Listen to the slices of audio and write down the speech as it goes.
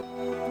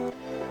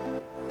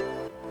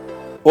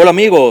Hola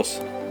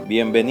amigos,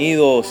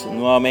 bienvenidos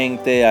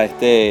nuevamente a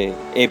este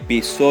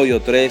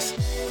episodio 3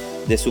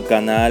 de su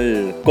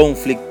canal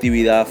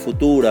Conflictividad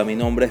Futura. Mi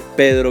nombre es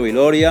Pedro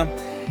Viloria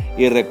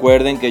y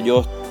recuerden que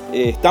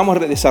estamos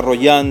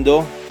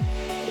desarrollando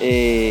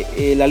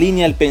la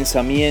línea del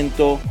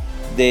pensamiento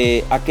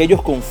de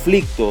aquellos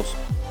conflictos,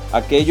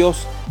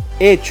 aquellos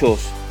hechos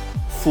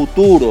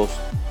futuros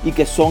y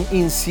que son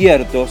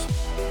inciertos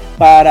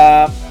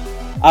para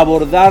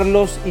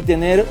abordarlos y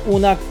tener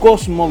una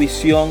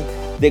cosmovisión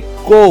de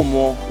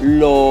cómo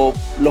los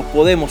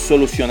podemos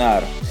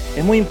solucionar.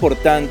 Es muy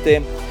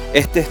importante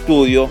este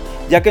estudio,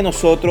 ya que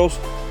nosotros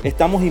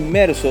estamos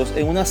inmersos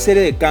en una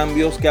serie de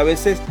cambios que a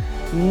veces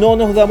no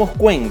nos damos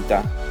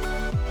cuenta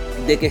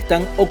de que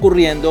están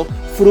ocurriendo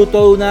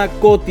fruto de una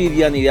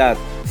cotidianidad,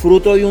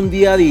 fruto de un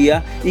día a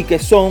día y que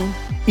son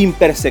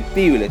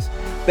imperceptibles.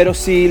 Pero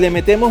si le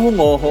metemos un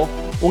ojo,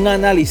 un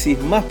análisis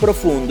más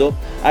profundo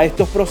a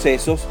estos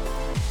procesos,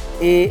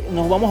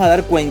 nos vamos a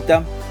dar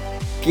cuenta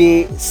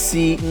que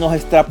si nos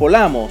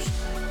extrapolamos,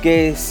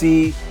 que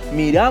si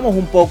miramos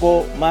un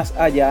poco más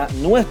allá,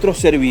 nuestros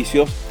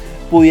servicios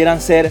pudieran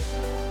ser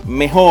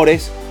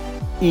mejores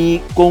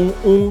y con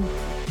un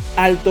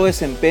alto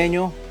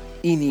desempeño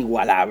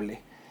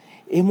inigualable.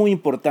 Es muy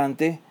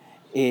importante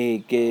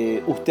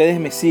que ustedes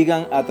me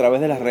sigan a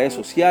través de las redes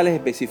sociales,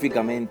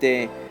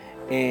 específicamente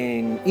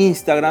en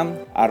Instagram,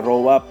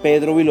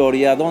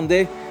 @PedroViloria,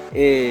 donde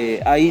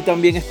ahí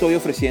también estoy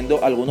ofreciendo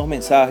algunos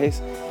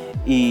mensajes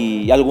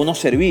y algunos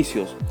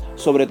servicios,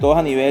 sobre todo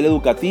a nivel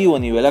educativo, a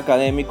nivel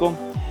académico,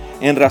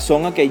 en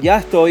razón a que ya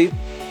estoy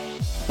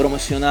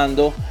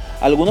promocionando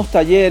algunos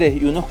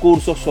talleres y unos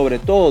cursos. Sobre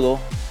todo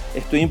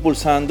estoy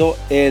impulsando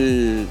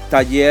el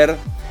taller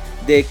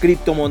de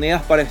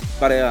criptomonedas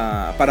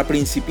para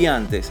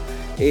principiantes.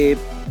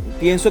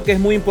 Pienso que es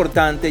muy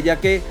importante, ya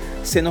que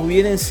se nos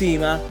viene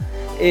encima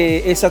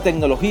esa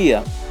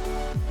tecnología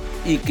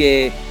y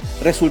que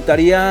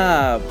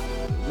resultaría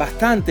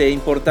bastante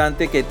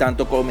importante que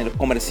tanto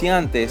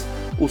comerciantes,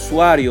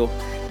 usuarios,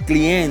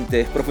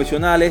 clientes,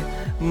 profesionales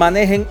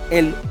manejen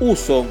el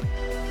uso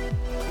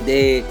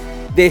de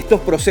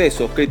estos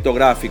procesos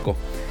criptográficos,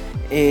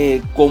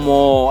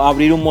 como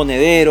abrir un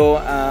monedero,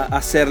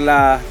 hacer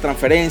las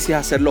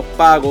transferencias, hacer los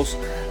pagos,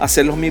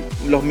 hacer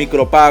los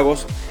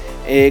micropagos,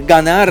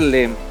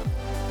 ganarle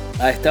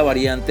a esta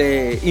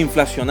variante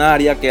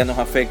inflacionaria que nos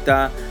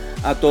afecta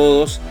a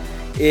todos.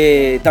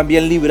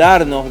 También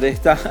librarnos de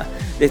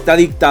esta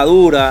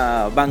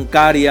dictadura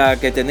bancaria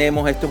que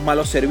tenemos, estos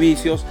malos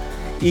servicios,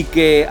 y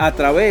que a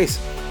través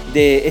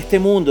de este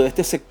mundo, de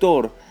este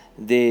sector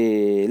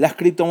de las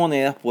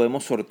criptomonedas,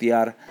 podemos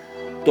sortear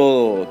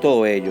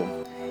todo ello.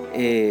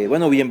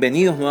 Bueno,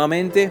 bienvenidos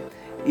nuevamente,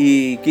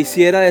 y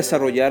quisiera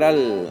desarrollar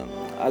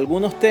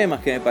algunos temas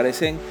que me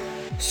parecen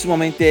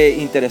sumamente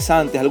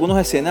interesantes, algunos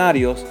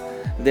escenarios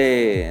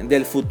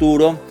del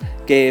futuro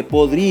que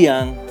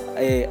podrían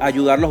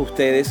ayudarlos a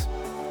ustedes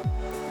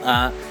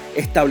a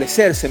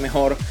establecerse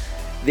mejor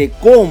de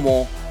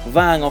cómo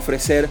van a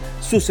ofrecer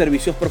sus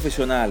servicios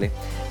profesionales.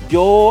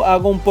 Yo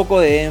hago un poco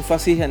de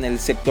énfasis en el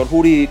sector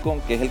jurídico,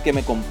 que es el que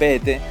me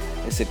compete,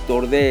 el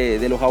sector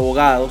de los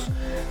abogados,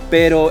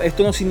 pero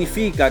esto no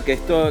significa que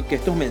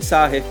estos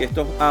mensajes, que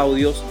estos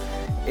audios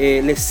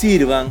les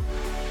sirvan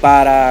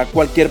para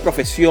cualquier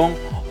profesión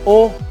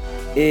o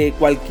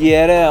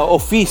cualquier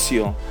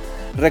oficio.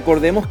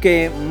 Recordemos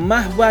que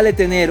más vale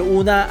tener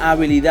una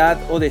habilidad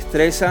o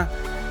destreza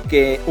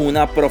que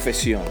una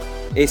profesión.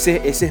 Esa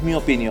es mi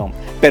opinión.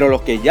 Pero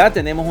los que ya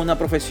tenemos una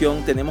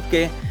profesión, tenemos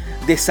que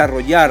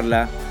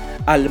desarrollarla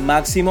al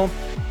máximo,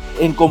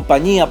 en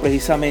compañía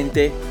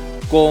precisamente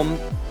con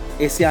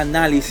ese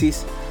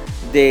análisis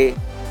de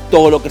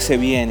todo lo que se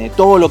viene,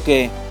 todo lo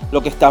que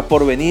está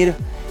por venir,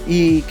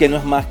 y que no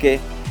es más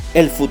que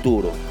el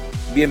futuro.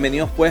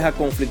 Bienvenidos pues a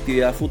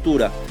Conflictividad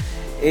Futura.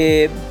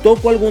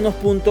 Toco algunos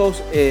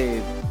puntos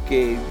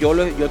que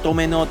yo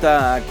tomé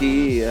nota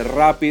aquí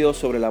rápido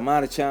sobre la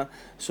marcha,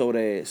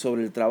 sobre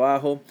el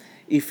trabajo.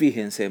 Y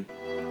fíjense,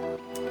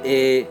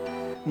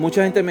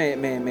 mucha gente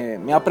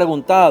me ha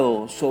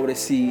preguntado sobre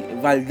si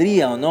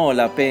valdría o no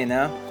la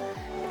pena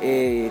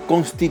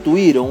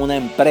constituir una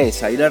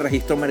empresa, ir al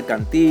registro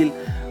mercantil,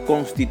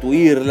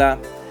 constituirla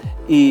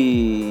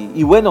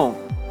y bueno,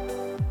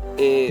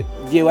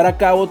 llevar a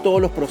cabo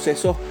todos los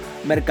procesos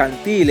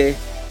mercantiles,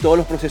 todos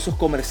los procesos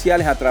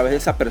comerciales a través de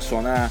esa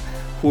persona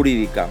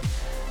jurídica.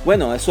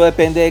 Bueno, eso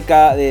depende de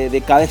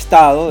cada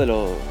estado,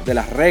 de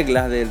las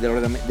reglas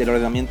del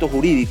ordenamiento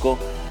jurídico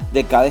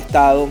de cada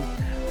estado,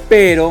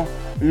 pero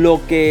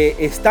lo que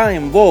está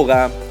en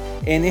boga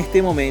en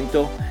este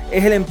momento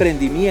es el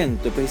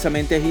emprendimiento,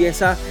 precisamente, y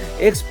esa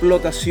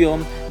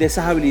explotación de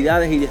esas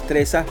habilidades y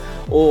destrezas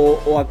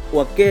o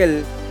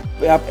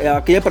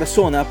aquella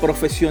persona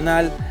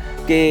profesional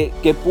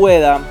que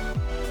pueda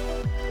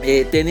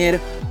tener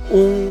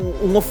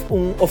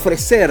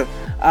ofrecer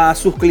a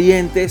sus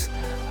clientes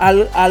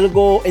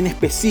algo en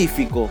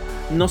específico.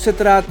 No se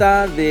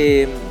trata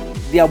de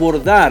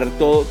abordar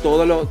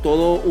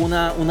toda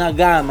una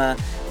gama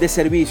de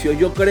servicios.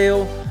 Yo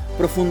creo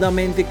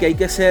profundamente que hay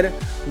que ser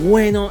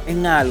bueno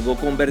en algo,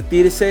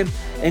 convertirse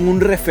en un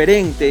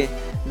referente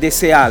de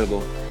ese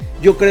algo.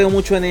 Yo creo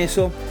mucho en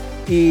eso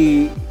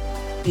y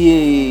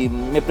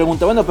me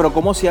pregunto, bueno, pero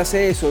 ¿cómo se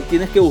hace eso?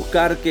 Tienes que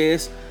buscar qué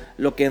es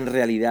lo que en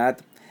realidad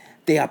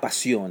te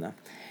apasiona.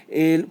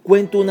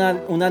 Cuento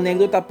una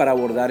anécdota para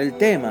abordar el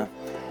tema.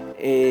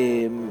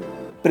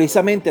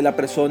 Precisamente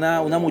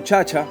una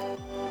muchacha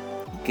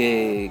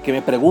que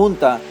me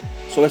pregunta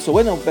sobre eso,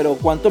 bueno, pero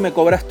 ¿cuánto me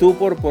cobras tú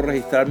por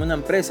registrarme una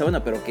empresa?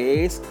 Bueno, pero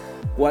 ¿qué es?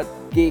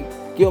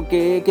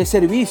 ¿Qué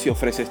servicio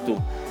ofreces tú?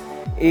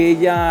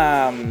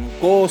 Ella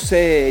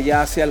cose,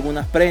 ella hace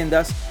algunas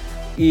prendas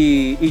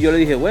y yo le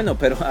dije, bueno,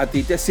 pero a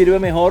ti te sirve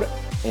mejor,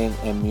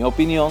 en mi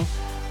opinión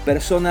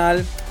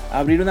personal,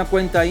 abrir una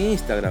cuenta de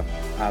Instagram.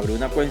 Abre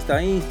una cuenta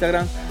de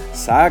Instagram,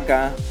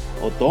 saca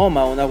o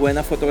toma unas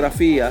buenas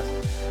fotografías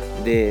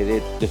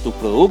de tus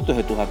productos,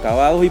 de tus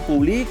acabados y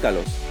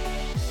públicalos.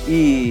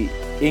 Y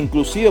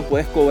inclusive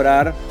puedes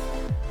cobrar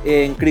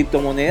en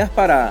criptomonedas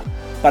para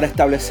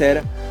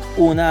establecer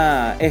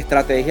una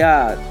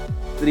estrategia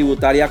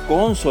tributaria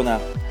consona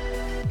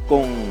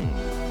con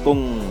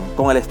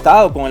el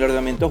Estado, con el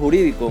ordenamiento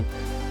jurídico.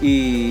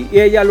 Y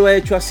ella lo ha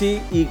hecho así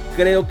y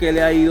creo que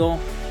le ha ido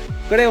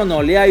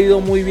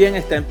muy bien,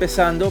 está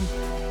empezando,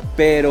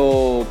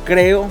 pero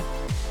creo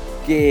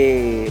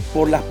que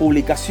por las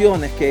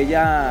publicaciones que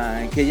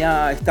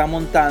ella está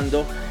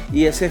montando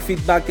y ese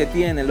feedback que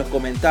tiene en los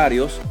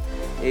comentarios,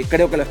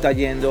 creo que lo está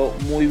yendo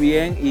muy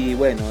bien y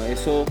bueno,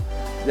 eso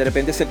de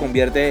repente se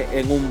convierte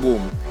en un boom.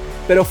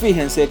 Pero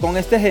fíjense, con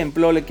este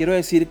ejemplo le quiero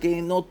decir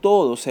que no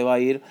todo se va a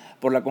ir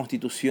por la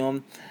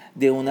constitución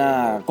de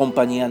una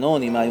compañía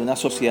anónima, de una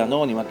sociedad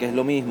anónima, que es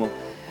lo mismo,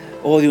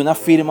 o de una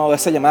firma o de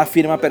esa llamada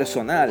firma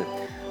personal,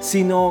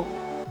 sino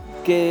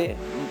que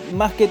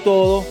más que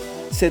todo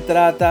se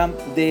trata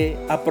de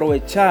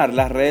aprovechar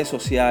las redes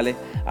sociales,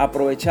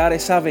 aprovechar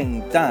esa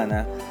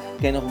ventana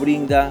que nos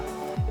brinda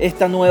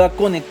esta nueva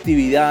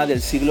conectividad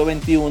del siglo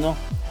XXI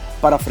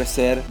para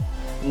ofrecer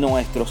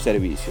nuestros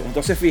servicios.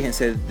 Entonces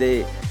fíjense,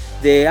 de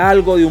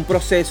un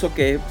proceso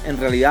que es en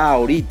realidad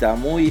ahorita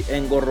muy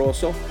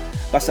engorroso,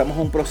 pasamos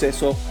a un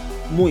proceso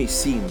muy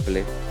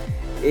simple.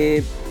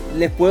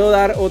 Les puedo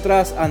dar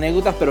otras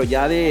anécdotas, pero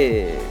ya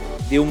de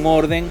un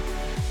orden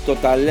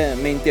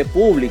totalmente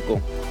público.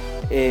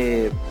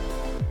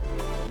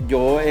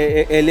 Yo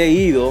he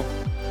leído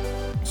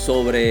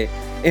sobre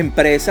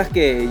empresas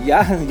que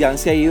ya han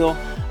se ido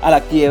a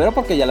la quiebra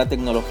porque ya la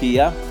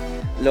tecnología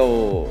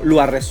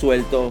lo ha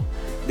resuelto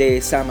de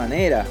esa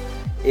manera.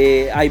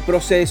 Hay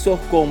procesos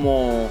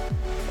como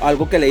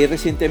algo que leí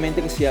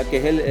recientemente que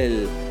es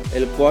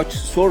el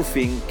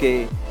couchsurfing,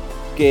 que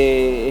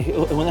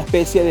es una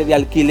especie de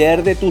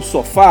alquiler de tu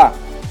sofá,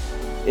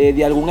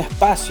 de algún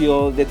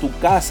espacio de tu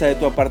casa, de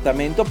tu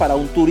apartamento para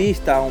un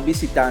turista, un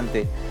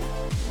visitante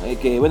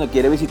que bueno,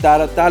 quiere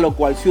visitar tal o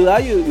cual ciudad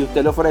y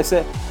usted le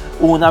ofrece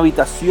una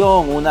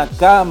habitación, una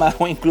cama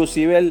o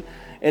inclusive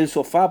el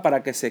sofá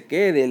para que se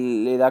quede,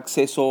 le da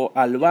acceso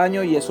al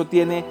baño y eso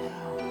tiene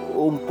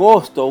un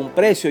costo, un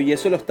precio y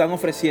eso lo están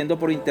ofreciendo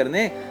por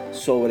internet,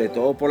 sobre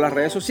todo por las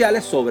redes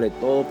sociales, sobre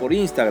todo por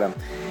Instagram.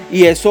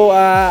 Y eso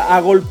ha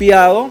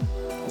golpeado,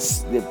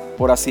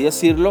 por así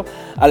decirlo,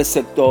 al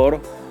sector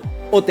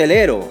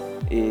hotelero.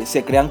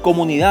 Se crean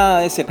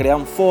comunidades, se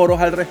crean foros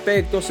al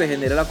respecto, se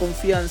genera la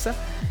confianza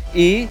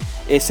y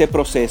ese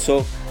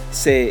proceso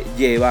se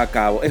lleva a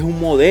cabo. Es un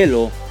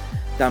modelo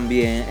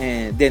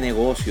también de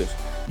negocios.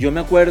 Yo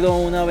me acuerdo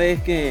una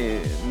vez que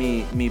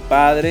mi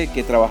padre,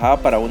 que trabajaba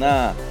para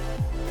una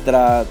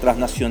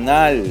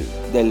transnacional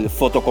del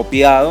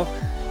fotocopiado,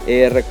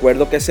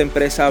 recuerdo que esa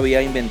empresa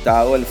había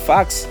inventado el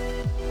fax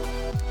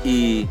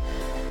y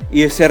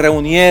se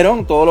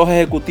reunieron todos los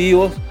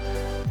ejecutivos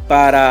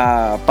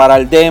para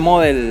el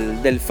demo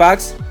del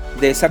fax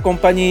de esa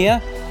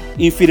compañía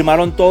y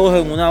firmaron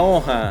todos en una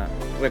hoja.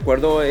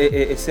 Recuerdo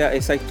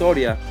esa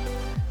historia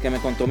que me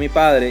contó mi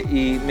padre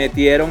y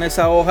metieron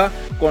esa hoja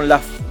con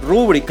las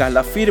rúbricas,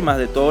 las firmas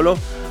de todos los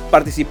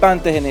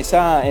participantes en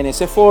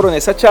ese foro, en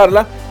esa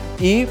charla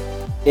y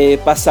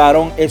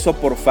pasaron eso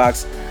por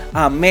fax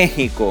a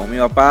México. Mi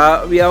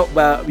papá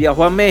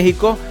viajó a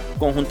México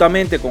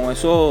conjuntamente con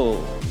esos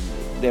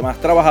demás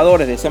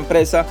trabajadores de esa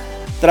empresa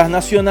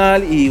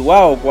transnacional y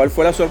wow, ¿cuál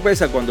fue la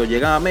sorpresa cuando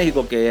llegan a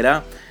México? Que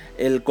era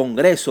el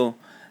congreso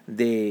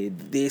de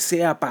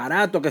ese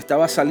aparato que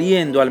estaba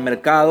saliendo al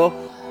mercado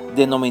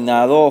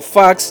denominado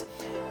fax.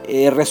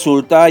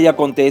 Resulta y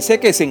acontece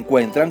que se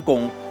encuentran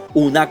con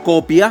una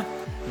copia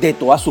de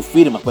todas sus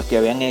firmas pues, que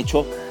habían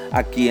hecho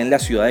aquí en la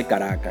ciudad de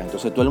Caracas.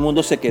 Entonces todo el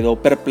mundo se quedó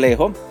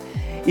perplejo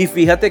y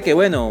fíjate que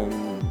bueno,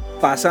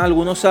 pasan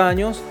algunos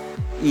años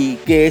y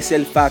 ¿qué es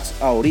el fax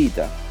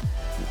ahorita?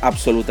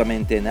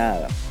 Absolutamente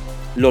nada.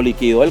 Lo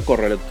liquidó el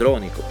correo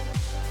electrónico.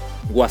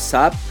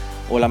 WhatsApp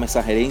o la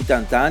mensajería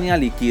instantánea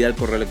liquida el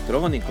correo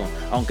electrónico,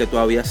 aunque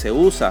todavía se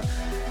usa.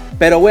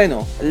 Pero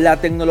bueno, la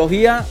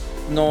tecnología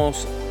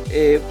nos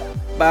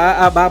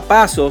va a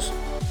pasos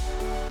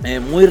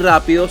muy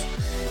rápidos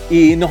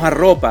y nos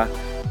arropa.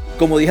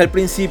 Como dije al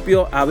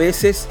principio, a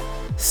veces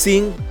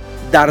sin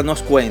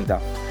darnos cuenta.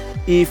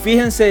 Y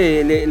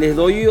fíjense, les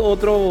doy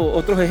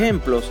otros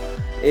ejemplos.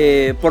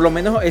 Por lo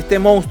menos este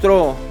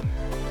monstruo,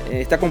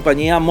 esta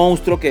compañía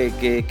monstruo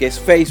que es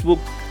Facebook,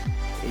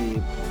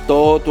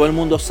 todo el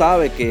mundo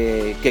sabe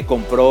que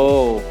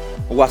compró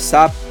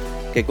WhatsApp,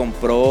 que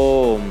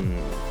compró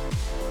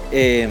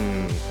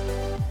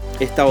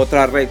esta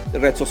otra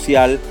red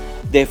social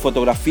de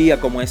fotografía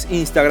como es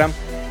Instagram.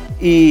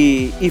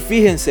 Y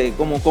fíjense,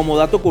 como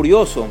dato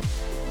curioso,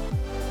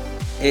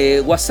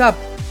 WhatsApp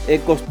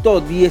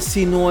costó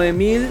 19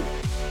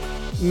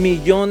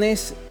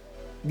 millones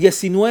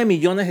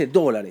de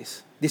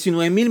dólares.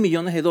 19 mil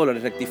millones de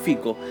dólares,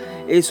 rectifico.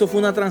 Eso fue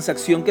una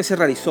transacción que se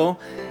realizó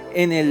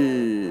en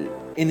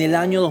el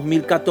año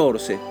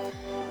 2014.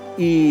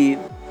 Y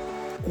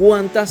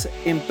 ¿cuántas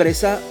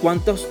empresas,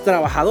 cuántos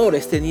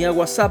trabajadores tenía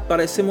WhatsApp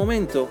para ese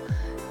momento?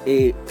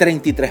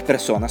 33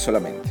 personas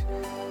solamente.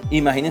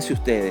 Imagínense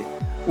ustedes,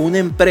 una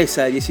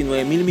empresa de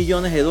 19 mil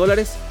millones de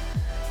dólares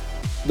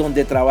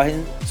donde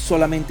trabajen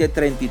solamente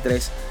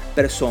 33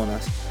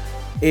 personas.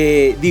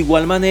 De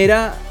igual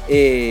manera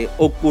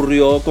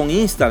ocurrió con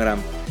Instagram.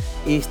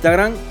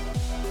 Instagram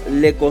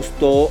le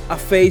costó a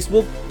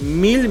Facebook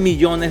 1.000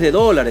 millones de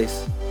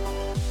dólares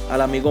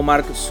al amigo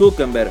Mark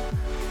Zuckerberg.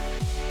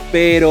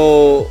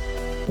 Pero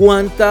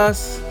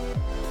 ¿cuántas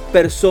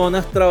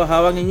personas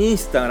trabajaban en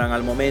Instagram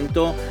al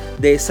momento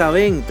de esa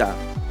venta?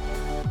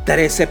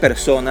 13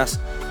 personas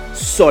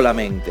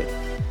solamente.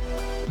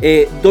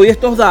 Doy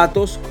estos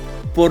datos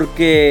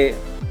porque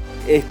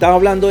estaba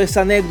hablando de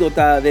esa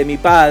anécdota de mi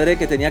padre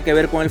que tenía que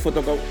ver con el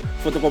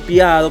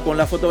fotocopiado, con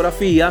la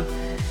fotografía,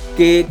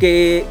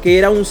 que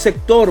era un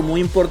sector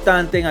muy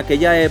importante en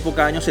aquella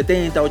época, años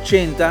 70,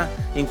 80,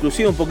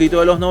 inclusive un poquito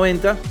de los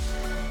 90.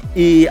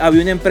 Y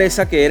había una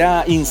empresa que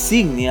era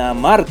insignia,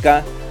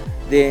 marca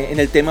en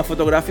el tema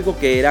fotográfico,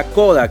 que era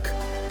Kodak.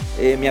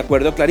 Me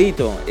acuerdo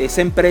clarito,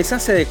 esa empresa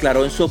se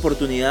declaró en su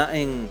oportunidad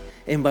en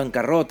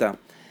bancarrota.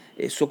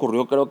 Eso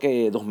ocurrió creo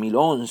que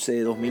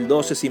 2011,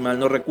 2012, si mal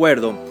no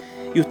recuerdo.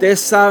 Y ustedes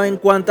saben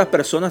cuántas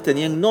personas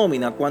tenían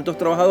nómina, cuántos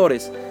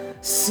trabajadores.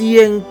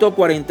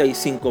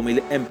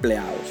 145.000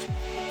 empleados.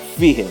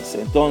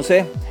 Fíjense,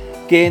 entonces,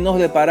 ¿qué nos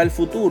depara el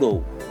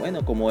futuro?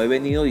 Bueno, como he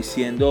venido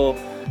diciendo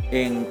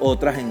en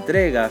otras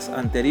entregas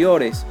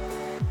anteriores,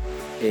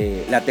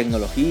 la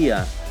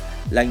tecnología,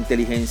 la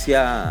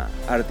inteligencia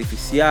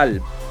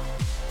artificial,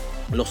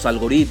 los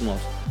algoritmos,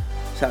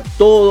 o sea,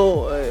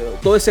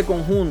 todo ese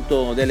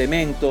conjunto de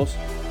elementos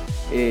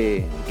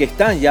que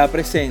están ya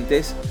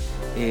presentes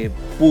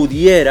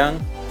pudieran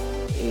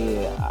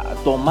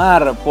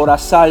tomar por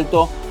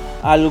asalto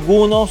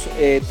algunos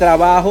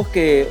trabajos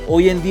que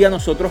hoy en día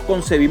nosotros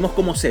concebimos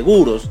como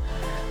seguros,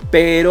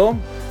 pero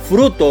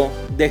fruto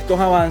de estos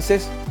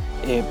avances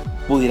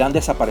pudieran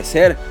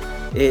desaparecer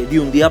de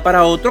un día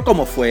para otro,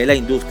 como fue la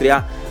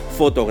industria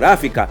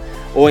fotográfica.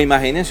 O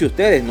imagínense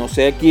ustedes, no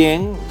sé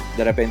quién,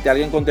 de repente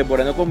alguien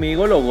contemporáneo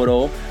conmigo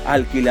logró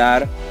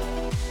alquilar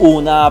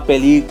una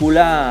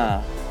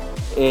película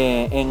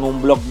en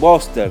un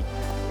blockbuster.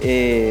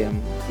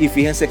 Y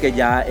fíjense que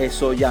ya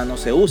eso ya no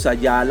se usa.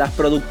 Ya las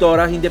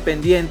productoras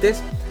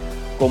independientes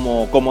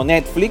como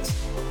Netflix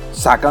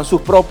sacan sus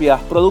propias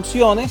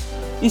producciones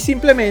y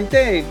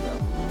simplemente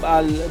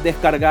al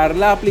descargar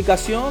la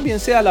aplicación, bien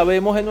sea la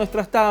vemos en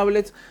nuestras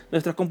tablets,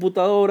 nuestras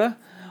computadoras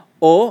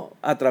o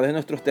a través de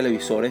nuestros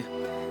televisores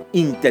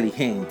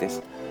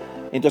inteligentes.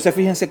 Entonces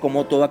fíjense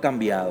cómo todo ha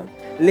cambiado.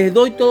 Les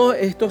doy todos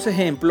estos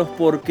ejemplos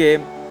porque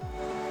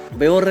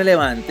veo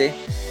relevante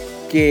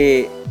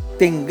que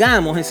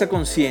tengamos esa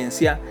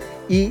conciencia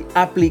y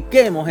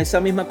apliquemos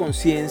esa misma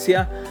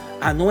conciencia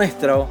a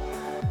nuestras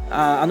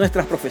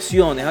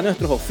profesiones, a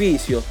nuestros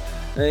oficios.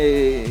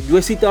 Yo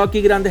he citado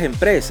aquí grandes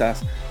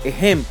empresas,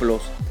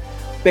 ejemplos,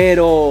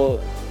 pero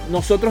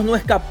nosotros no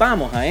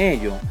escapamos a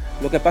ello.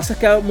 Lo que pasa es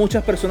que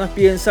muchas personas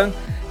piensan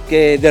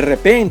que de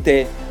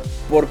repente,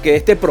 porque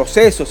este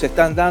proceso se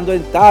está dando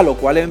en tal o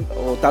cual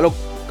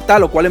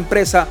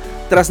empresa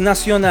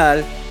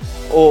transnacional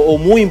o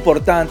muy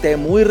importante,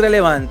 muy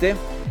relevante,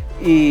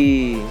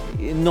 y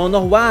no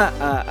nos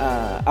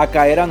va a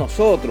caer a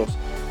nosotros.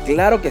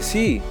 Claro que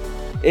sí,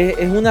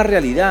 es una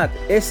realidad,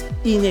 es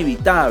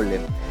inevitable,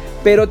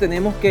 pero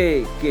tenemos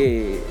que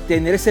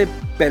tener ese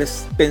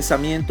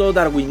pensamiento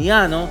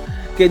darwiniano,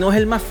 que no es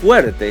el más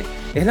fuerte,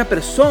 es la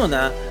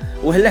persona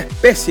o es la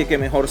especie que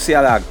mejor se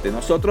adapte.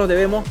 Nosotros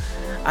debemos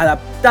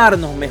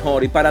adaptarnos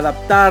mejor, y para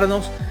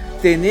adaptarnos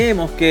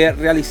tenemos que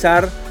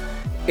realizar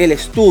el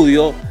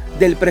estudio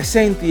del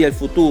presente y el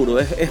futuro.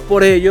 Es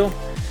por ello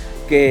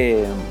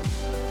que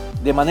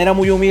de manera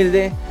muy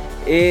humilde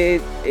he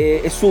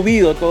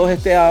subido todos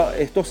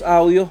estos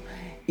audios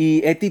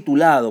y he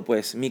titulado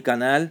pues mi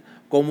canal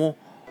como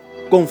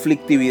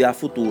Conflictividad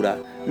Futura,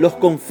 los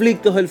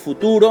conflictos del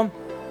futuro,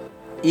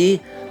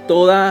 y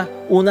toda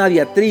una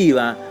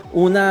diatriba,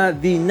 una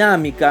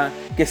dinámica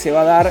que se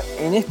va a dar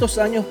en estos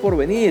años por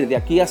venir, de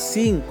aquí a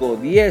 5,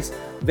 10,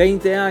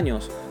 20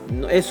 años.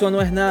 Eso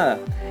no es nada,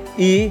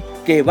 y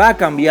que va a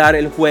cambiar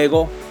el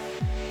juego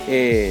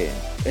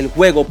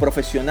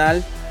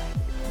profesional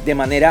de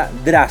manera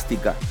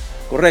drástica,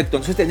 ¿correcto?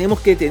 Entonces tenemos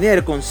que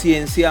tener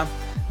conciencia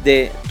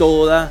de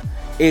toda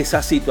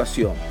esa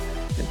situación.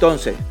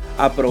 Entonces,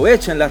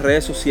 aprovechen las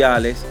redes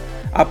sociales,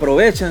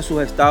 aprovechen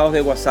sus estados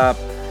de WhatsApp,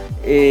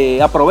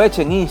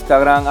 aprovechen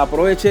Instagram,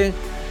 aprovechen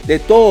de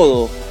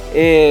todo,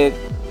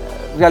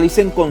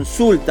 realicen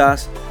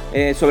consultas,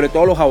 sobre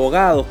todo los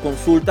abogados,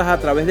 consultas a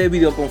través de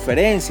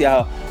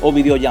videoconferencias o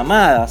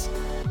videollamadas,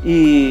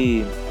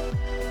 y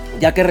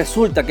ya que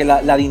resulta que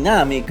la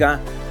dinámica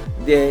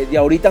de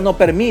ahorita no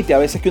permite a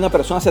veces que una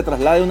persona se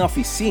traslade a una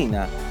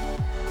oficina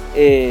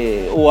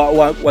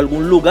o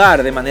algún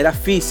lugar de manera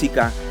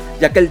física,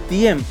 ya que el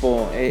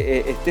tiempo,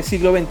 este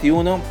siglo XXI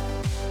nos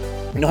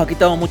ha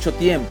quitado mucho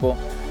tiempo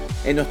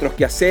en nuestros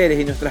quehaceres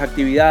y nuestras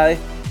actividades,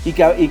 y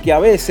que a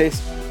veces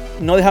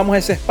no dejamos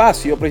ese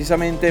espacio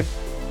precisamente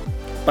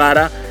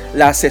para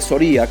la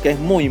asesoría, que es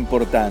muy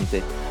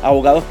importante.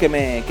 Abogados que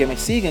me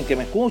siguen, que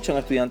me escuchan,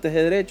 estudiantes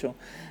de Derecho,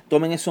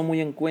 tomen eso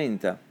muy en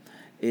cuenta.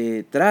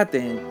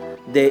 Traten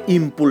de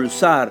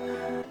impulsar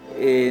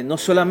no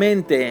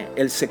solamente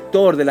el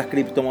sector de las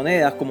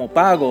criptomonedas como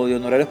pago de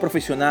honorarios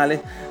profesionales,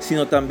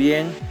 sino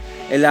también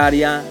el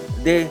área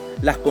de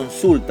las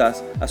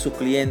consultas a sus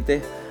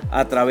clientes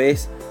a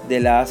través de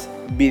las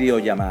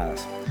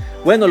videollamadas.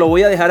 Bueno, lo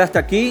voy a dejar hasta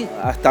aquí,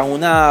 hasta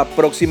una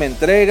próxima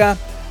entrega.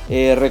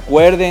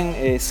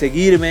 Recuerden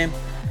seguirme,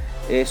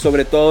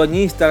 sobre todo en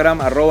Instagram,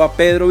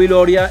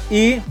 @PedroViloria,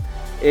 y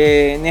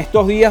en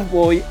estos días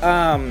voy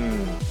a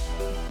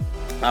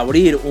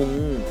abrir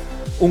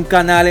un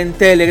canal en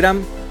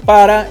Telegram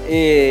para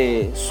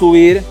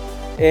subir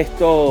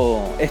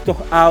estos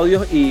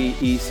audios,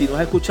 y si no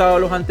has escuchado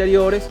los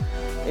anteriores,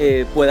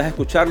 puedas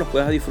escucharlos,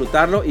 puedas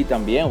disfrutarlos, y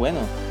también, bueno,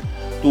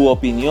 tu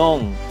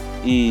opinión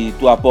y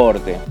tu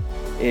aporte.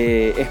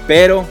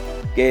 Espero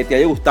que te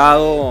haya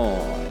gustado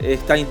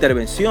esta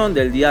intervención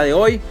del día de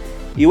hoy,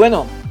 y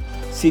bueno,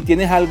 si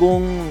tienes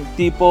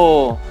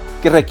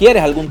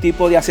requieres algún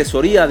tipo de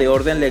asesoría de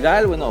orden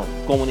legal, bueno,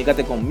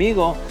 comunícate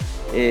conmigo.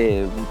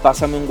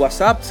 Pásame un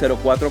WhatsApp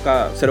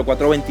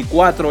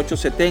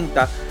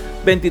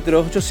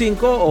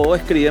 0424-870-2385, o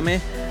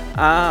escríbeme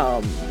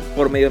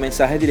por medio de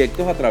mensajes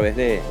directos a través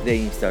de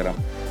Instagram.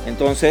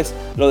 Entonces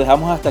lo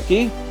dejamos hasta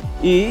aquí,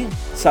 y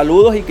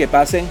saludos, y que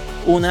pasen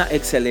una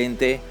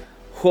excelente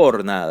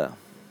jornada.